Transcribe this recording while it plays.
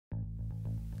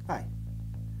Hi,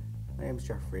 my name is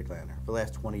Jeff Friedlander. For the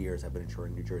last 20 years, I've been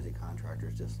insuring New Jersey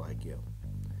contractors just like you.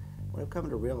 What I've come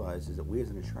to realize is that we as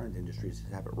an insurance industry just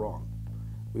have it wrong.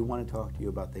 We want to talk to you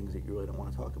about things that you really don't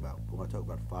want to talk about. We want to talk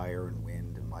about fire and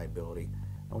wind and liability,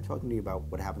 and we're talking to you about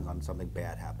what happens on something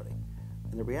bad happening.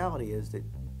 And the reality is that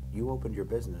you opened your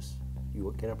business,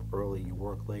 you get up early, you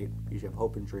work late, because you have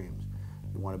hope and dreams.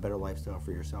 You want a better lifestyle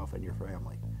for yourself and your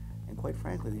family. And quite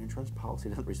frankly, the insurance policy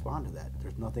doesn't respond to that.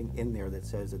 There's nothing in there that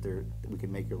says that we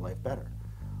can make your life better.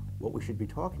 What we should be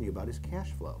talking to you about is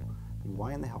cash flow. And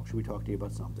why in the hell should we talk to you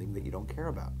about something that you don't care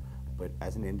about? But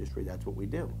as an industry, that's what we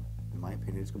do. In my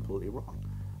opinion, it's completely wrong.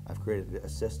 I've created a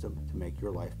system to make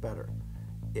your life better.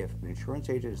 If an insurance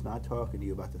agent is not talking to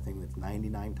you about the thing that's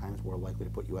 99 times more likely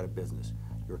to put you out of business,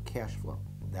 your cash flow,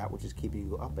 that which is keeping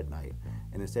you up at night,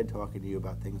 and instead talking to you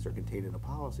about things that are contained in a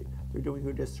policy, they're doing you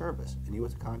a disservice. And you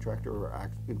as a contractor are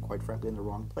actually, quite frankly, in the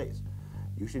wrong place.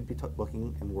 You should be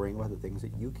looking and worrying about the things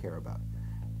that you care about.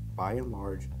 By and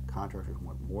large, contractors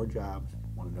want more jobs,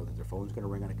 want to know that their phone's going to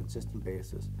ring on a consistent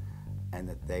basis, and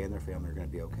that they and their family are going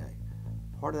to be okay.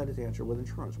 Part of that is answered with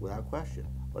insurance, without question,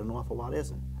 but an awful lot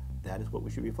isn't. That is what we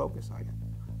should be focused on.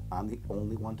 I'm the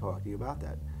only one talking to you about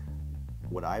that.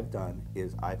 What I've done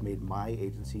is I've made my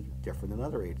agency different than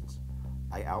other agents.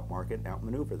 I outmarket and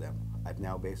outmaneuver them. I've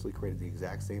now basically created the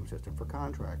exact same system for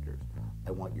contractors.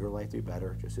 I want your life to be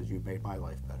better just as you've made my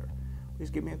life better. Please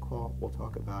give me a call. We'll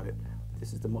talk about it.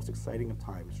 This is the most exciting of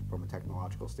times from a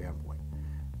technological standpoint,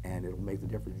 and it'll make the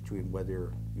difference between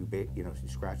whether you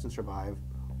scratch and survive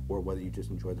or whether you just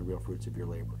enjoy the real fruits of your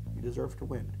labor. You deserve to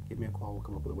win. Give me a call. We'll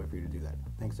come up with a way for you to do that.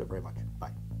 Thanks so very much.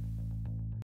 Bye.